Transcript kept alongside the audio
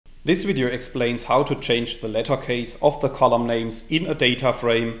This video explains how to change the letter case of the column names in a data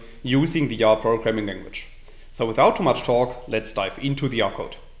frame using the R programming language. So without too much talk, let's dive into the R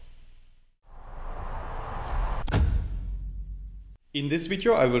code. In this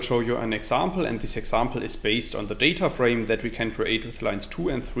video I will show you an example, and this example is based on the data frame that we can create with lines 2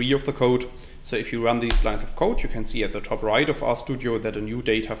 and 3 of the code. So if you run these lines of code, you can see at the top right of RStudio that a new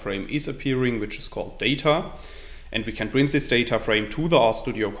data frame is appearing, which is called data. And we can print this data frame to the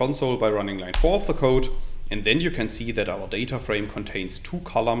RStudio console by running line 4 of the code. And then you can see that our data frame contains two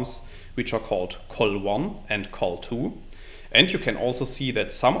columns, which are called col1 and col2. And you can also see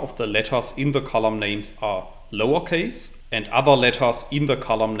that some of the letters in the column names are lowercase and other letters in the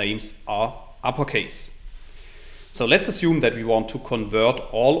column names are uppercase. So let's assume that we want to convert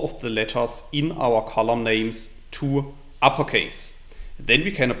all of the letters in our column names to uppercase. Then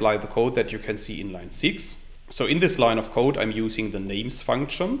we can apply the code that you can see in line 6. So in this line of code, I'm using the names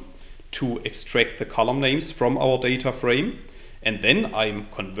function to extract the column names from our data frame. And then I'm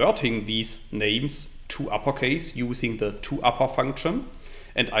converting these names to uppercase using the toupper function.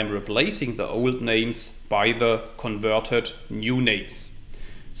 And I'm replacing the old names by the converted new names.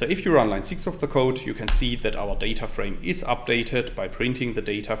 So if you run line 6 of the code, you can see that our data frame is updated by printing the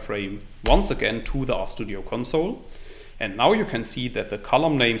data frame once again to the RStudio console. And now you can see that the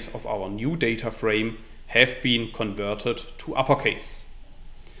column names of our new data frame have been converted to uppercase.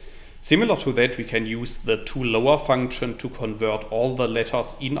 Similar to that, we can use the tolower function to convert all the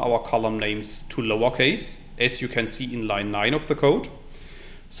letters in our column names to lowercase, as you can see in line 9 of the code.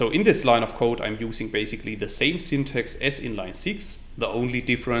 So in this line of code, I'm using basically the same syntax as in line 6. The only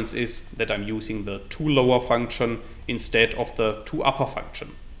difference is that I'm using the tolower function instead of the toupper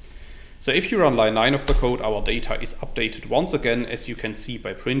function. So if you run line 9 of the code, our data is updated once again, as you can see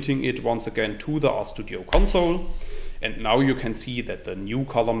by printing it once again to the RStudio console. And now you can see that the new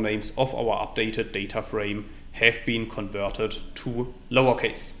column names of our updated data frame have been converted to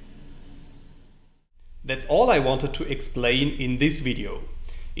lowercase. That's all I wanted to explain in this video.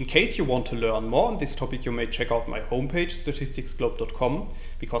 In case you want to learn more on this topic, you may check out my homepage statisticsglobe.com,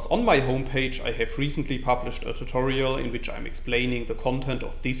 because on my homepage I have recently published a tutorial in which I'm explaining the content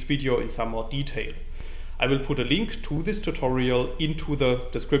of this video in some more detail. I will put a link to this tutorial into the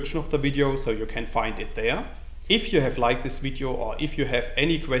description of the video so you can find it there. If you have liked this video or if you have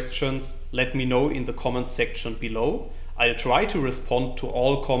any questions, let me know in the comments section below. I'll try to respond to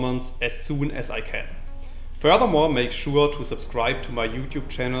all comments as soon as I can. Furthermore, make sure to subscribe to my YouTube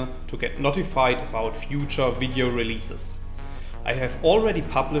channel to get notified about future video releases. I have already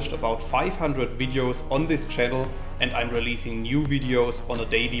published about 500 videos on this channel, and I'm releasing new videos on a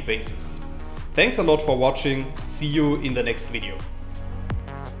daily basis. Thanks a lot for watching. See you in the next video.